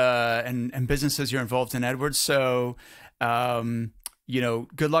projects and businesses you're involved in, Edward. So, good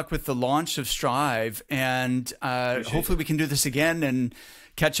luck with the launch of Strive, and hopefully we can do this again and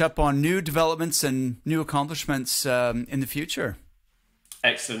catch up on new developments and new accomplishments in the future.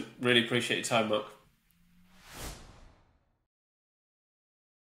 Excellent. Really appreciate your time, Mark.